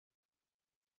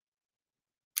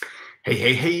Hey,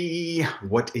 hey, hey,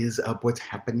 what is up? What's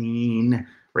happening?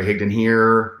 Ray Higdon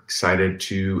here. Excited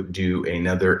to do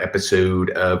another episode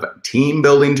of Team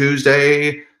Building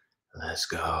Tuesday. Let's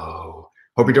go.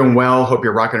 Hope you're doing well. Hope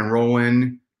you're rocking and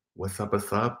rolling. What's up,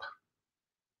 what's up?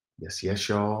 Yes, yes,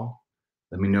 y'all.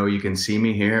 Let me know you can see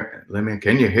me here.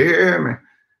 Can you hear me?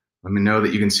 Let me know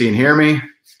that you can see and hear me.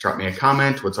 Drop me a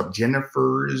comment. What's up,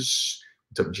 Jennifer's?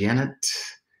 What's up, Janet?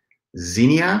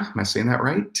 Xenia, am I saying that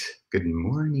right? Good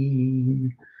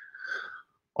morning.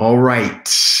 All right,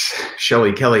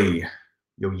 Shelly, Kelly,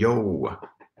 yo.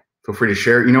 Feel free to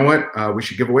share. You know what? We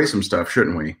should give away some stuff,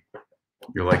 shouldn't we?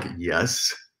 You're like,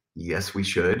 yes, we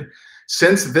should.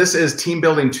 Since this is Team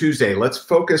Building Tuesday, let's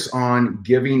focus on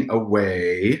giving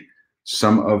away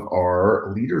some of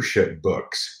our leadership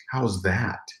books. How's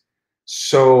that?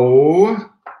 So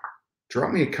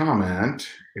drop me a comment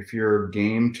if you're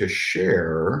game to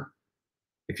share.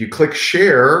 If you click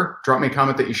share, drop me a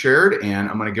comment that you shared, and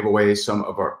I'm going to give away some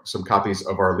copies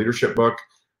of our leadership book.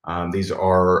 These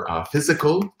are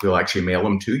physical. We'll actually mail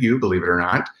them to you, believe it or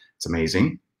not. It's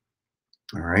amazing.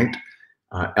 All right.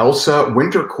 Elsa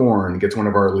Winterkorn gets one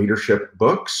of our leadership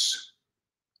books.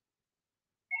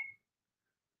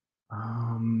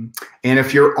 And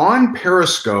if you're on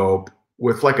Periscope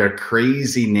with like a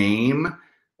crazy name,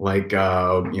 like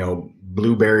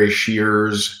Blueberry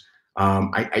Shears,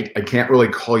 I can't really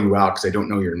call you out because I don't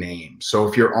know your name. So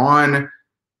if you're on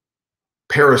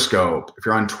Periscope, if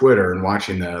you're on Twitter and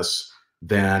watching this,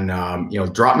 then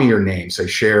drop me your name. Say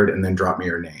shared, and then drop me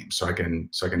your name so I can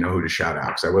know who to shout out,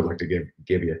 because I would like to give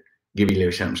you a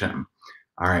little something.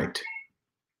 All right.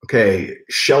 Okay,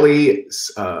 Shelly,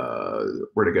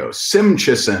 where to go?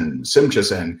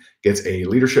 Simchison gets a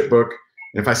leadership book.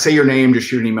 And if I say your name, just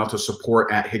shoot an email to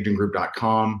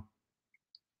support@higdongroup.com.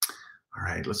 All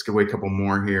right, let's give away a couple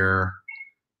more here.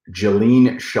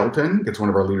 Jilene Shelton gets one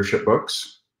of our leadership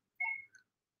books.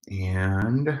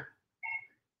 And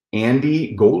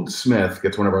Andy Goldsmith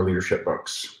gets one of our leadership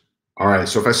books. All right,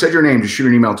 so if I said your name, just shoot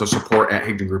an email to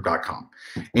support@higdongroup.com.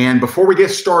 And before we get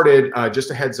started,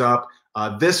 just a heads up,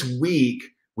 this week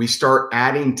we start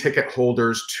adding ticket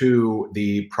holders to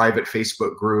the private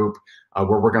Facebook group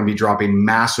where we're going to be dropping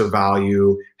massive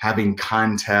value, having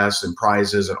contests and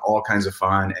prizes and all kinds of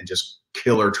fun and just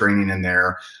killer training in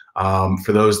there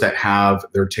for those that have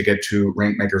their ticket to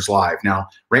Rankmakers Live. Now,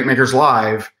 Rankmakers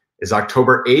Live is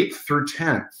October 8th through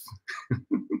 10th.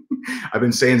 I've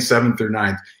been saying 7th through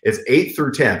 9th. It's 8th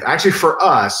through 10th. Actually, for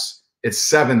us, it's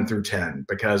 7 through 10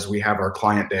 because we have our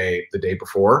client day the day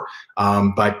before.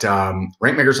 But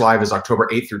Rankmakers Live is October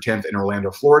 8th through 10th in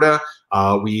Orlando, Florida.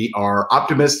 We are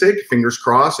optimistic, fingers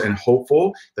crossed, and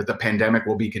hopeful that the pandemic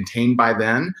will be contained by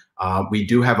then. We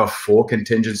do have a full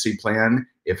contingency plan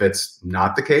if it's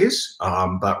not the case.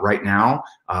 But right now,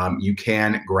 you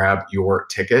can grab your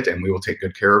ticket and we will take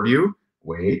good care of you.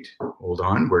 Wait, hold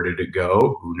on. Where did it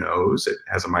go? Who knows? It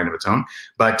has a mind of its own.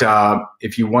 But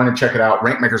if you want to check it out,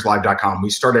 rankmakerslive.com.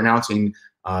 We start announcing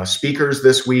speakers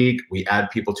this week. We add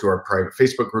people to our private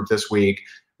Facebook group this week.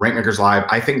 Rankmakers Live.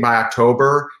 I think by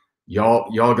October,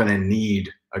 y'all gonna need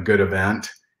a good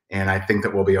event, and I think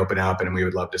that we'll be open up, and we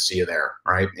would love to see you there.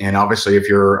 Right? And obviously, if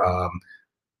you're,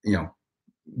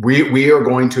 we are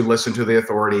going to listen to the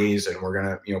authorities, and we're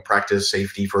gonna, practice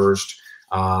safety first.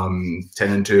 10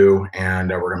 and 2, and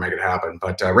we're gonna make it happen.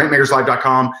 But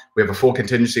rankmakerslive.com, we have a full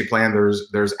contingency plan.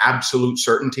 There's absolute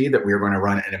certainty that we are going to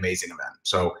run an amazing event.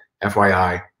 So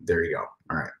FYI, there you go.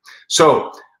 All right.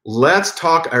 So let's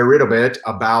talk a little bit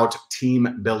about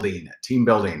team building.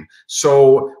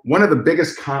 So one of the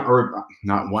biggest the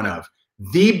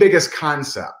biggest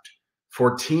concept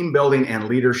for team building and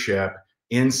leadership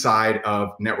inside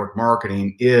of network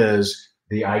marketing is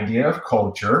the idea of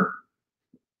culture.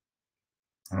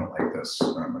 I don't like this.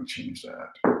 I'm going to change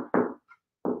that.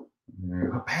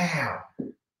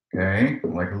 Okay,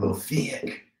 like a little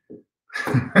thick.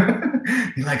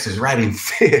 He likes his writing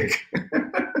thick.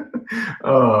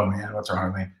 Oh man, what's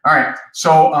wrong with me? All right,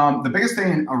 so the biggest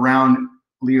thing around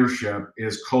leadership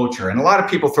is culture, and a lot of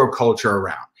people throw culture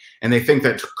around, and they think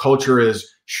that culture is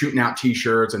shooting out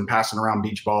T-shirts and passing around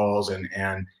beach balls and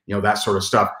that sort of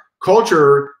stuff.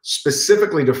 Culture,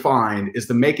 specifically defined, is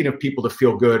the making of people to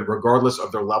feel good regardless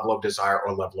of their level of desire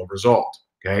or level of result,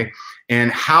 okay?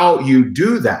 And how you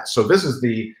do that. So this is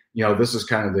this is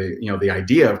kind of the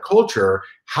idea of culture.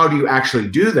 How do you actually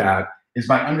do that is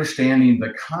by understanding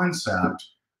the concept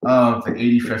of the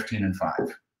 80, 15, and 5.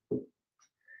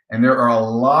 And there are a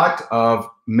lot of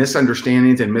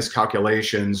misunderstandings and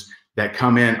miscalculations that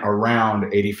come in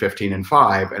around 80, 15, and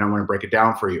 5, and I want to break it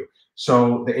down for you.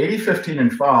 So the 80, 15,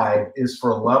 and 5 is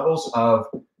for levels of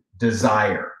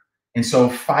desire. And so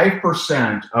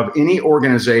 5% of any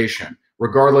organization,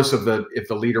 regardless of if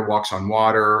the leader walks on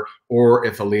water or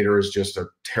if the leader is just a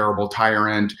terrible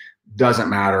tyrant, doesn't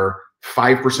matter.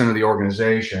 5% of the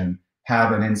organization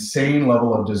have an insane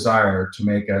level of desire to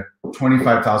make a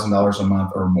 $25,000 a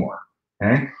month or more.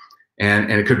 Okay.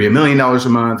 And it could be $1 million a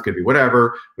month, could be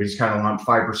whatever. We just kind of lump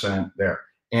 5% there.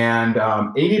 And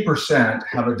 80%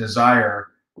 have a desire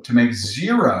to make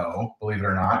zero, believe it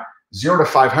or not, $0 to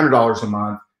 $500 a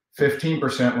month.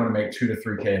 15% want to make $2 to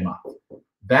 $3K a month.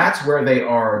 That's where they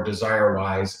are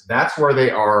desire-wise. That's where they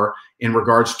are in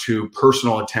regards to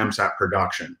personal attempts at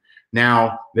production.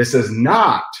 Now, this is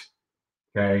not,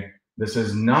 okay, this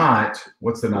is not,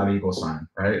 what's the not equal sign,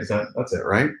 right? That's it,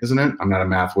 right? Isn't it? I'm not a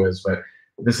math whiz, but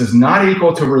this is not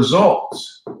equal to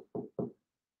results.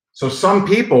 So some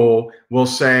people will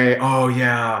say, oh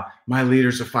yeah, my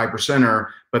leader's a 5%er,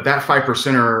 but that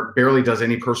 5%er barely does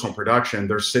any personal production.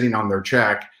 They're sitting on their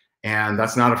check, and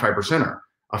that's not a 5%er.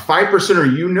 A 5%er,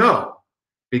 you know,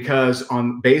 because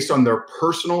based on their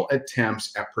personal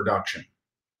attempts at production,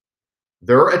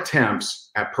 their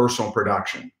attempts at personal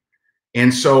production.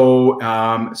 And so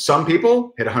some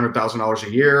people hit $100,000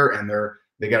 a year, and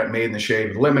they got it made in the shade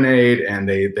of lemonade, and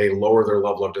they lower their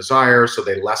level of desire, so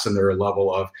they lessen their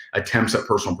level of attempts at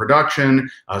personal production.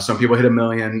 Some people hit $1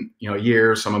 million, a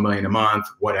year, some $1 million a month,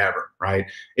 whatever, right?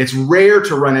 It's rare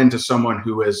to run into someone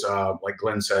who is, like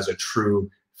Glenn says, a true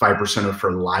 5%er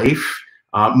for life.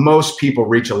 Most people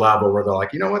reach a level where they're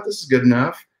like, you know what, this is good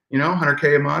enough.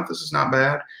 100K a month, this is not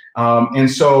bad. And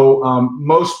so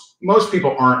most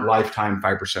people aren't lifetime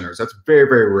 5%ers. That's very,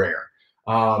 very rare.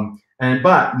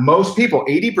 But most people,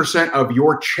 80% of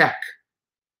your check,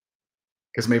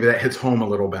 because maybe that hits home a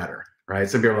little better, right?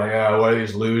 Some people are like, oh, what are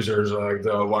these losers? Like,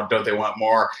 don't they want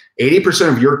more? 80%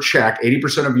 of your check,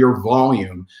 80% of your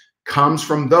volume comes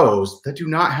from those that do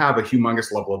not have a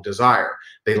humongous level of desire.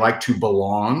 They like to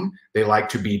belong. They like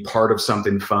to be part of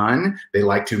something fun. They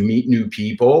like to meet new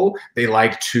people. They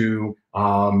like to,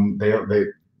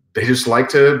 they just like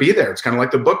to be there. It's kind of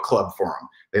like the book club for them.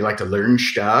 They like to learn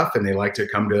stuff, and they like to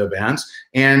come to events.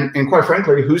 And quite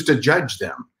frankly, who's to judge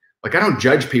them? Like, I don't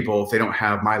judge people if they don't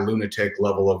have my lunatic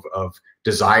level of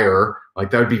desire. Like,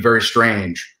 that would be very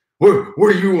strange. What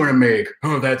do you want to make?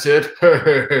 Oh, that's it?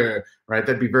 Right?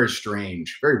 That'd be very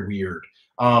strange, very weird.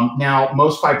 Now,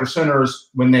 most 5%ers,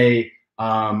 when they,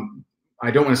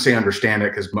 I don't want to say understand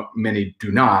it, because many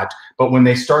do not, but when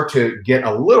they start to get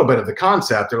a little bit of the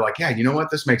concept, they're like, yeah, you know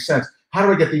what? This makes sense. How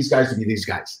do I get these guys to be these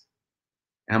guys?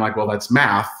 And I'm like, well, that's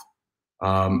math.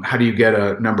 How do you get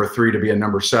a number 3 to be a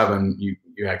number 7? You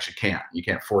actually can't. You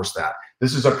can't force that.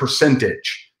 This is a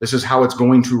percentage. This is how it's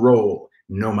going to roll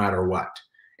no matter what.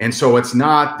 And so it's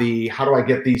not the, how do I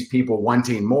get these people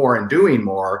wanting more and doing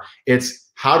more?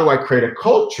 It's, how do I create a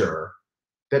culture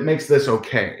that makes this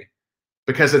okay?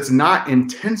 Because it's not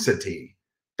intensity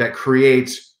that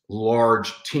creates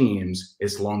large teams.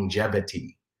 It's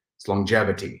longevity. It's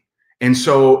longevity. And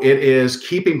so it is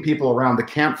keeping people around the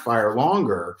campfire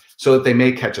longer so that they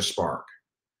may catch a spark.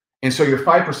 And so your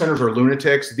 5%ers are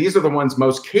lunatics. These are the ones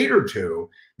most catered to.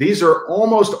 These are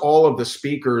almost all of the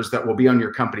speakers that will be on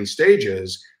your company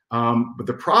stages. But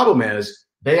the problem is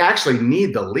they actually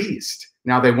need the least.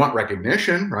 Now, they want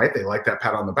recognition, right? They like that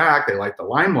pat on the back. They like the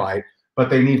limelight, but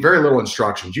they need very little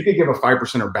instructions. You could give a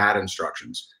 5%er bad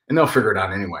instructions, and they'll figure it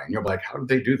out anyway. And you'll be like, how did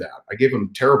they do that? I gave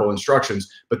them terrible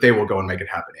instructions, but they will go and make it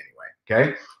happen anyway.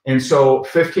 Okay. And so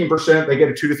 15%, they get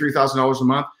a $2,000 to $3,000 a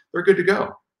month. They're good to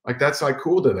go. Like, that's like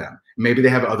cool to them. Maybe they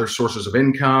have other sources of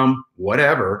income,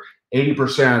 whatever.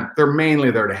 80%, they're mainly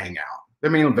there to hang out.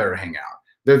 They're mainly there to hang out.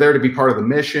 They're there to be part of the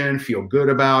mission, feel good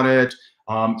about it.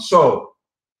 So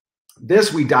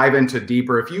this we dive into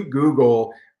deeper. If you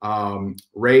Google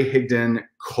Ray Higdon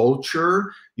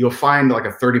culture, you'll find like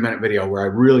a 30-minute video where I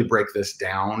really break this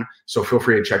down. So feel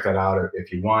free to check that out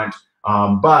if you want.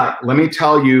 But let me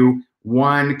tell you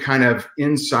one kind of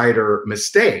insider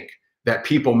mistake that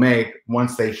people make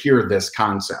once they hear this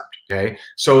concept, okay?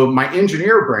 So my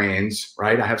engineer brains,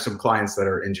 right? I have some clients that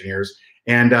are engineers.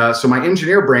 And so my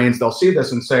engineer brains, they'll see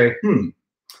this and say,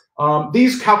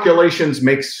 these calculations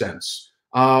make sense.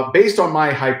 Based on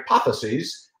my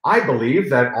hypotheses, I believe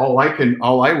that all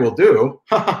I will do,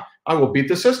 I will beat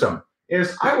the system,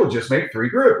 is I will just make 3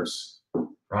 groups,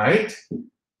 right?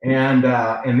 And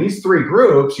in these 3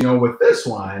 groups, with this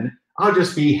one, I'll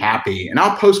just be happy, and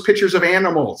I'll post pictures of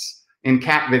animals and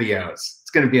cat videos.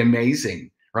 It's going to be amazing,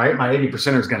 right? My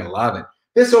 80%er is going to love it.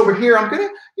 This over here, I'm gonna,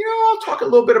 I'll talk a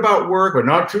little bit about work, but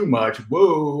not too much.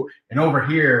 Whoa. And over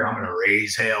here, I'm gonna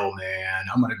raise hell, man.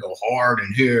 I'm gonna go hard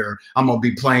in here. I'm gonna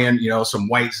be playing, some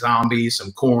White Zombie,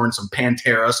 some Korn, some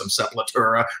Pantera, some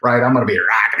Sepultura, right? I'm gonna be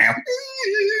rocking out,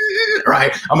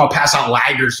 right? I'm gonna pass out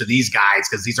lagers to these guys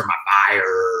because these are my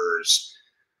fires.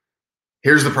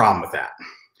 Here's the problem with that.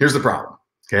 Here's the problem,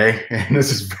 okay? And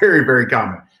this is very, very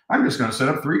common. I'm just gonna set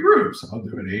up 3 groups. I'll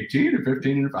do an 18, a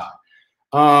 15, and a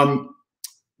 5.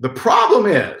 The problem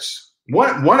is,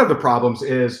 one of the problems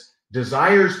is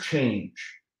desires change.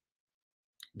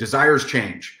 Desires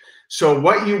change. So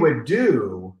what you would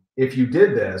do if you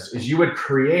did this is you would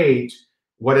create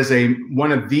what is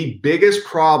one of the biggest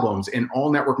problems in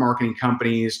all network marketing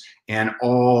companies and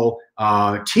all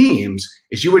teams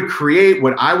is you would create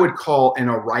what I would call an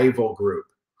arrival group.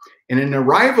 And an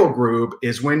arrival group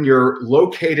is when you're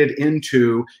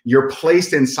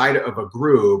placed inside of a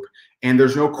group and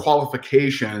there's no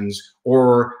qualifications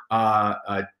or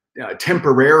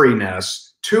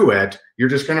temporariness to it. You're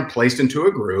just kind of placed into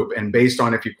a group, and based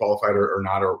on if you qualified or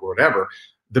not or whatever.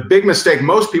 The big mistake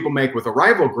most people make with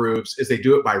arrival groups is they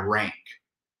do it by rank.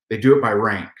 They do it by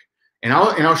rank. And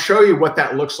I'll show you what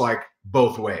that looks like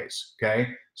both ways, okay?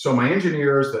 So my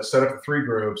engineers that set up the 3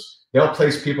 groups, they'll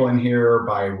place people in here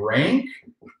by rank,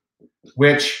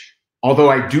 which,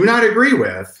 although I do not agree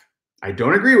with, I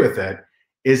don't agree with it,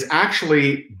 is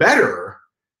actually better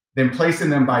than placing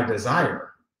them by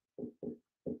desire.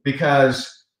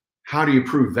 Because how do you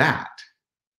prove that?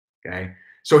 Okay.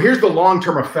 So here's the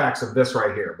long-term effects of this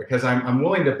right here, because I'm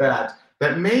willing to bet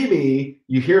that maybe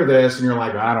you hear this and you're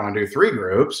like, I don't want to do 3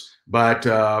 groups, but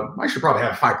I should probably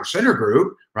have a 5%er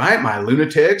group, right? My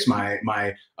lunatics, my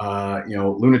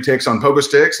lunatics on pogo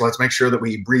sticks. Let's make sure that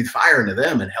we breathe fire into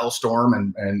them and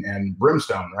hellstorm and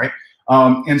brimstone, right?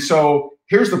 And so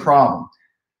here's the problem.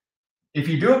 If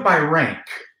you do it by rank,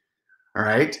 all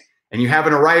right, and you have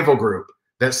an arrival group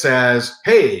that says,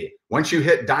 hey, once you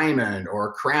hit diamond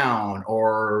or crown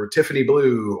or Tiffany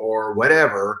blue or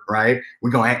whatever, right,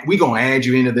 we're gonna add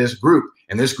you into this group.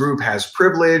 And this group has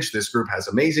privilege, this group has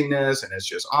amazingness, and it's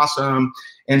just awesome.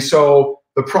 And so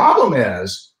the problem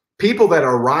is people that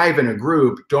arrive in a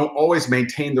group don't always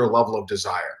maintain their level of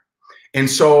desire. And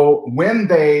so when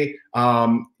they,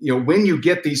 when you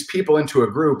get these people into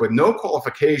a group with no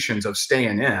qualifications of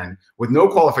staying in, with no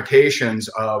qualifications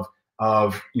of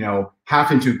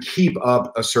having to keep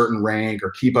up a certain rank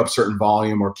or keep up certain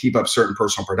volume or keep up certain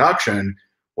personal production,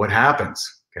 what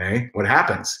happens? Okay, what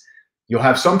happens? You'll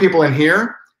have some people in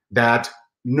here that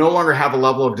no longer have a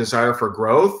level of desire for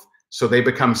growth, so they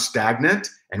become stagnant.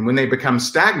 And when they become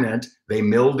stagnant, they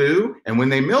mildew. And when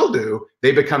they mildew,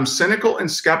 they become cynical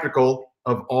and skeptical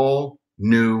of all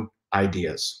new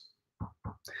ideas.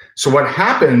 So what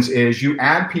happens is you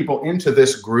add people into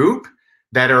this group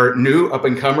that are new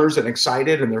up-and-comers and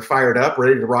excited, and they're fired up,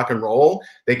 ready to rock and roll.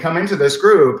 They come into this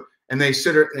group and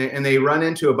they run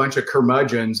into a bunch of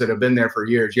curmudgeons that have been there for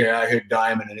years. Yeah, I hit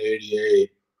diamond in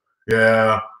 '88.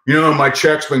 Yeah, my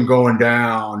check's been going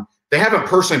down. They haven't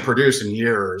personally produced in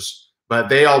years, but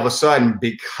they all of a sudden,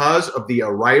 because of the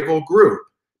arrival group,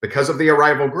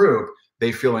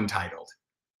 they feel entitled,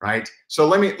 right? So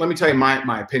let me tell you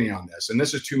my opinion on this. And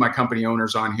this is to my company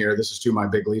owners on here. This is to my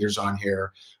big leaders on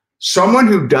here. Someone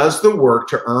who does the work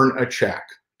to earn a check,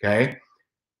 okay?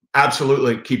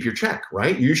 Absolutely keep your check,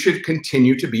 right? You should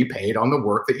continue to be paid on the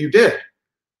work that you did.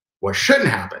 What shouldn't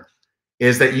happen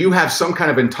is that you have some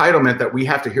kind of entitlement that we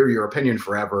have to hear your opinion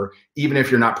forever, even if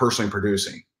you're not personally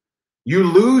producing. You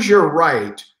lose your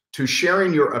right to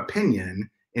sharing your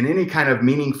opinion in any kind of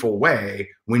meaningful way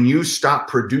when you stop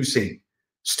producing.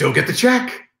 Still get the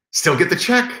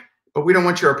check, but we don't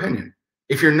want your opinion.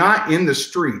 If you're not in the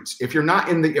streets, if you're not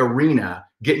in the arena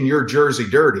getting your jersey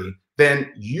dirty, then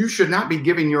you should not be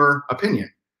giving your opinion,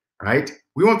 right?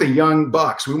 We want the young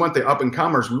bucks. We want the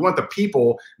up-and-comers. We want the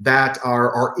people that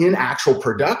are in actual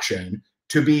production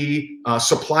to be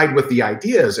supplied with the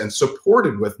ideas and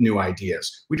supported with new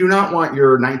ideas. We do not want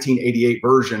your 1988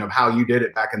 version of how you did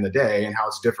it back in the day and how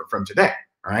it's different from today,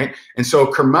 all right? And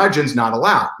so curmudgeon's not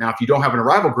allowed. Now, if you don't have an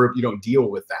arrival group, you don't deal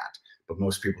with that. But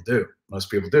most people do. Most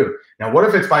people do. Now, what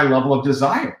if it's by level of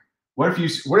desire? What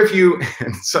if you,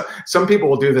 and some people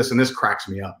will do this, and this cracks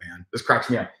me up, man. This cracks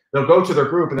me up. They'll go to their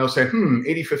group and they'll say,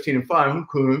 80, 15, and 5,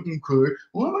 okay.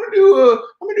 Well, I'm gonna do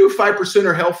a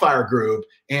 5%er Hellfire group,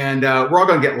 and we're all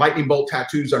gonna get lightning bolt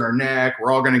tattoos on our neck.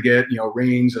 We're all gonna get,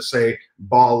 rings that say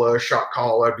Bala, Shot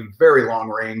Caller, it'd be very long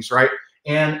rings, right?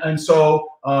 And so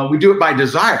we do it by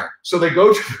desire. So they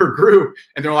go to their group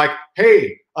and they're like,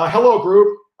 hey, hello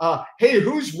group. Hey,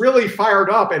 who's really fired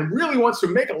up and really wants to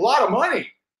make a lot of money?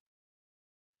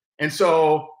 And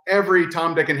so every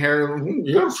Tom, Dick, and Harry,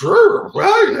 yes, sir,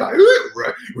 right,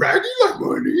 Raggy like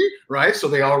money, right? So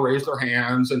they all raise their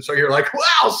hands. And so you're like,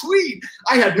 wow, sweet.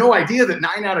 I had no idea that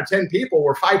 9 out of 10 people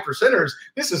were 5%ers.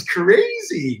 This is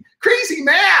crazy, crazy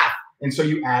math. And so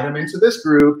you add them into this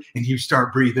group and you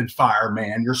start breathing fire,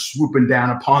 man. You're swooping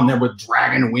down upon them with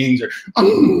dragon wings,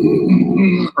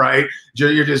 right?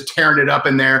 You're just tearing it up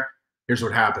in there. Here's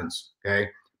what happens, okay?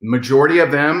 Majority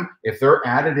of them, if they're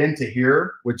added into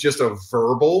here with just a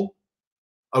verbal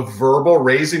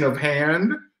raising of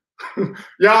hand,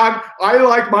 yeah, I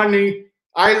like money.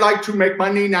 I like to make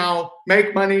money now.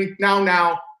 Make money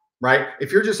now, right?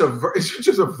 If you're just a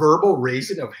verbal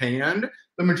raising of hand,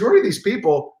 the majority of these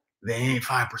people, they ain't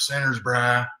 5%ers,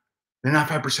 bruh. They're not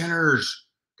 5%ers.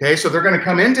 Okay, so they're going to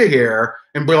come into here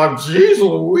and be like, geez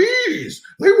Louise,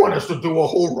 they want us to do a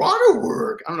whole lot of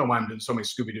work. I don't know why I'm doing so many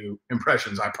Scooby-Doo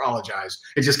impressions. I apologize.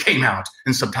 It just came out,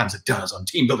 and sometimes it does on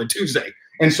Team Building Tuesday.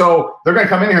 And so they're going to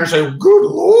come in here and say, good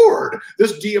Lord,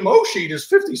 this DMO sheet is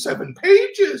 57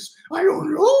 pages. I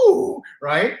don't know,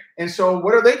 right? And so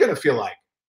what are they going to feel like?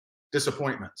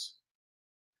 Disappointments.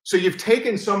 So you've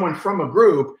taken someone from a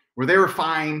group where they were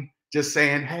fine just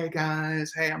saying, hey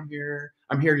guys, hey, I'm here,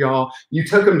 y'all. You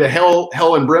took them to hell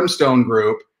and brimstone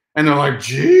group, and they're like,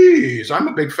 geez, I'm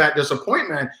a big fat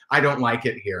disappointment. I don't like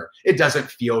it here. It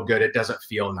doesn't feel good. It doesn't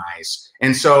feel nice.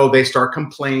 And so they start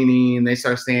complaining. They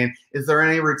start saying, is there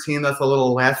any routine that's a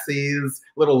little lessers,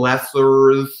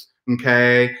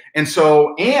 okay? And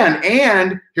so,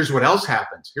 and here's what else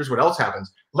happens.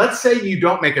 Let's say you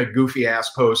don't make a goofy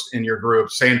ass post in your group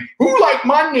saying, who like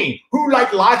money? Who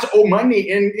like lots of money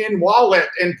in wallet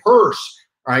and purse?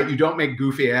 All right, you don't make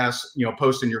goofy ass,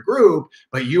 post in your group,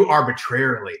 but you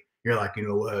arbitrarily, you're like, you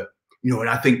know what?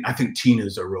 I think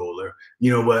Tina's a roller.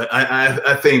 You know what?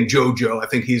 I think JoJo, I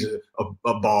think he's a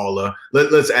baller.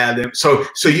 Let's add him. So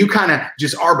you kind of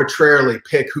just arbitrarily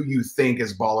pick who you think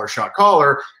is baller shot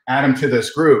caller, add him to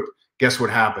this group. Guess what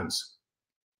happens?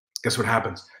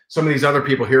 Some of these other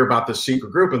people hear about this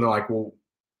secret group and they're like, well,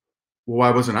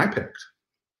 why wasn't I picked?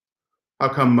 How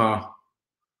come I'm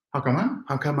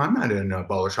not in a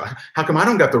baller shot? How come I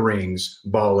don't got the rings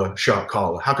baller shot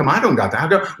caller? How come I don't got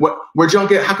that? Where'd y'all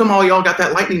get? How come all y'all got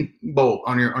that lightning bolt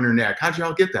on your neck? How'd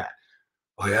y'all get that?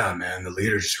 Oh yeah, man, the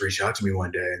leader just reached out to me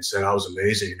one day and said I was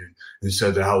amazing and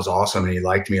said that I was awesome and he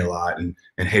liked me a lot and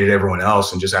hated everyone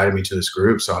else and just added me to this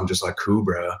group. So I'm just like, cool,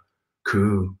 bro,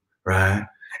 cool, right?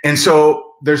 And so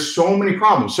there's so many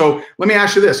problems. So let me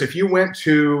ask you this. If you went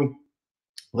to,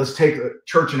 let's take a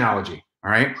church analogy,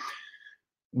 all right?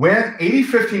 When 80,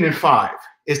 15, and 5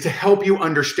 is to help you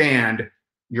understand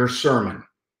your sermon,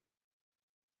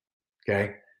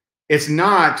 okay? It's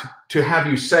not to have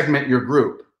you segment your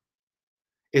group.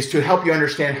 It's to help you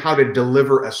understand how to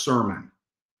deliver a sermon,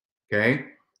 okay?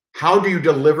 How do you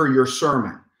deliver your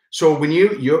sermon? So when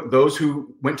those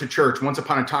who went to church, once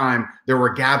upon a time, there were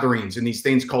gatherings and these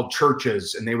things called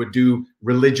churches, and they would do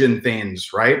religion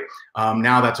things, right?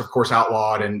 Now that's, of course,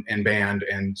 outlawed and banned.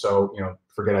 And so,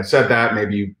 forget I said that.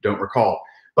 Maybe you don't recall.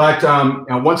 But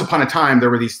once upon a time, there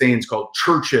were these things called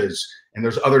churches, and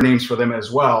there's other names for them as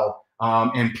well.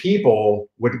 And people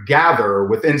would gather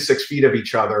within 6 feet of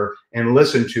each other and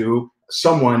listen to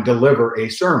someone deliver a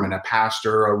sermon, a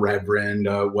pastor, a reverend,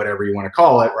 whatever you want to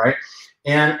call it, right?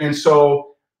 And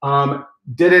so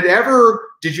did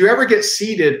you ever get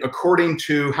seated according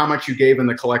to how much you gave in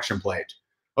the collection plate?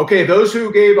 Okay, those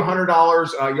who gave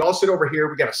 $100, y'all sit over here.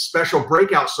 We got a special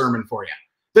breakout sermon for you.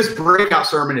 This breakout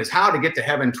sermon is how to get to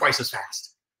heaven twice as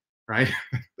fast, right?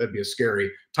 That'd be a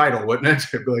scary title, wouldn't it?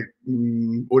 It'd be like,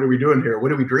 what are we doing here?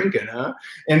 What are we drinking, huh?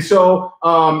 And so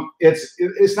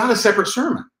it's not a separate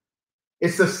sermon.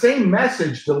 It's the same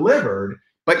message delivered,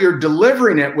 but you're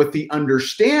delivering it with the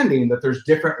understanding that there's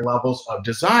different levels of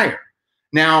desire.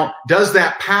 Now, does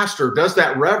that pastor, does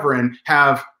that reverend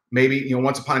have maybe,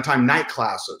 once upon a time, night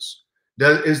classes?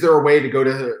 Is there a way to go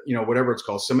to, whatever it's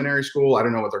called, seminary school? I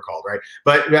don't know what they're called, right?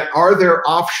 But are there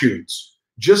offshoots,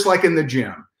 just like in the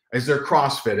gym? Is there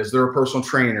CrossFit? Is there a personal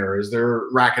trainer? Is there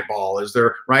racquetball? Is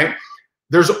there, right?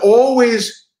 There's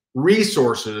always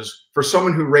resources for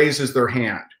someone who raises their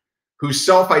hand, who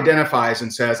self-identifies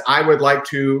and says, I would like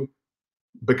to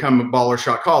become a baller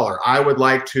shot caller. I would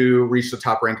like to reach the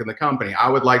top rank in the company. I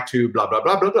would like to blah, blah,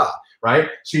 blah, blah, blah, right?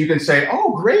 So you can say,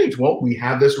 oh, great. Well, we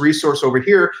have this resource over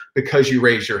here because you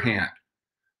raised your hand.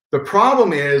 The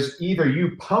problem is either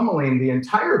you pummeling the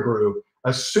entire group,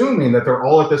 assuming that they're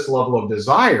all at this level of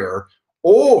desire,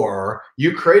 or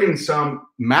you creating some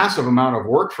massive amount of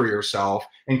work for yourself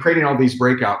and creating all these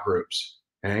breakout groups,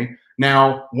 okay?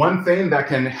 Now, one thing that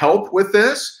can help with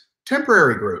this,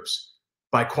 temporary groups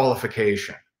by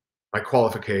qualification. by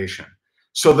qualification.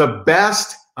 So the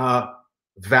best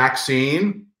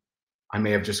vaccine, I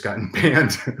may have just gotten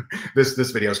banned.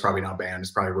 This video is probably not banned,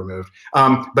 it's probably removed.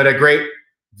 But a great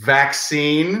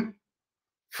vaccine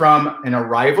from an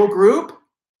arrival group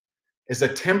is a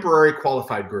temporary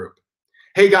qualified group.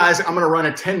 Hey guys, I'm gonna run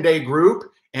a 10-day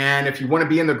group, and if you wanna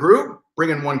be in the group, bring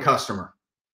in one customer.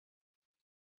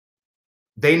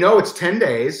 They know it's 10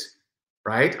 days,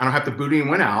 right? I don't have to boot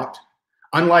anyone out.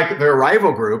 Unlike the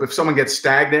arrival group, if someone gets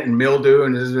stagnant and mildew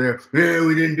and is there,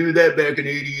 we didn't do that back in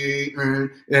 '88,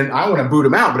 and I want to boot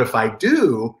them out. But if I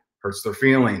do, hurts their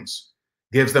feelings,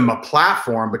 gives them a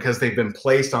platform because they've been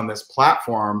placed on this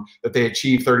platform that they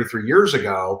achieved 33 years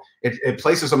ago. It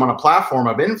places them on a platform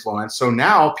of influence. So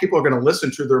now people are going to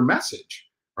listen to their message,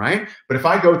 right? But if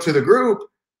I go to the group,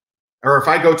 or if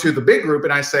I go to the big group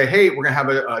and I say, hey, we're going to have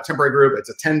a temporary group, it's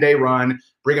a 10-day run,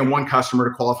 bring in one customer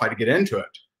to qualify to get into it.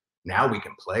 Now we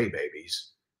can play,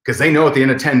 babies, because they know at the end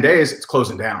of 10 days, it's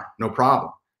closing down. No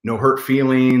problem. No hurt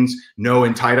feelings, no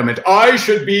entitlement. I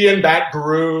should be in that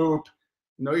group.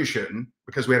 No, you shouldn't,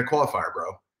 because we had a qualifier,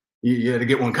 bro. You had to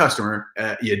get one customer.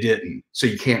 You didn't. So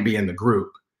you can't be in the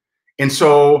group. And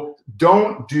so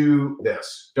don't do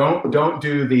this. Don't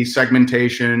do the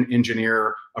segmentation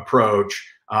engineer approach.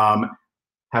 Have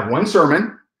one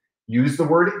sermon. Use the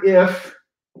word if.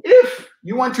 If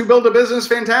you want to build a business,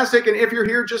 fantastic. And if you're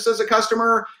here just as a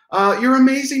customer, you're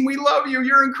amazing. We love you.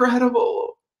 You're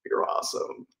incredible. You're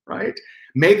awesome, right?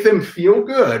 Make them feel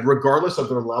good regardless of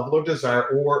their level of desire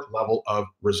or level of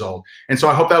result. And so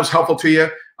I hope that was helpful to you.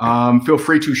 Feel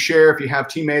free to share if you have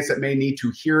teammates that may need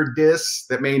to hear this,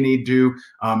 that may need to,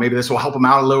 maybe this will help them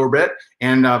out a little bit.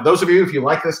 And those of you, if you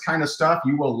like this kind of stuff,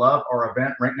 you will love our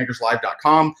event,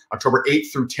 rankmakerslive.com, October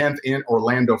 8th through 10th in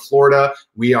Orlando, Florida.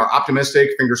 We are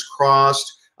optimistic, fingers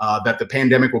crossed, that the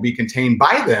pandemic will be contained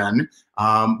by then.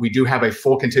 We do have a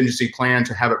full contingency plan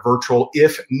to have it virtual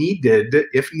if needed.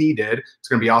 If needed, it's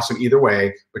going to be awesome either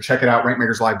way. But check it out,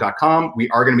 rankmakerslive.com. We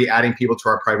are going to be adding people to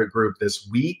our private group this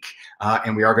week,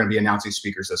 and we are going to be announcing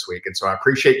speakers this week. And so I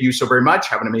appreciate you so very much.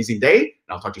 Have an amazing day, and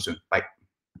I'll talk to you soon. Bye.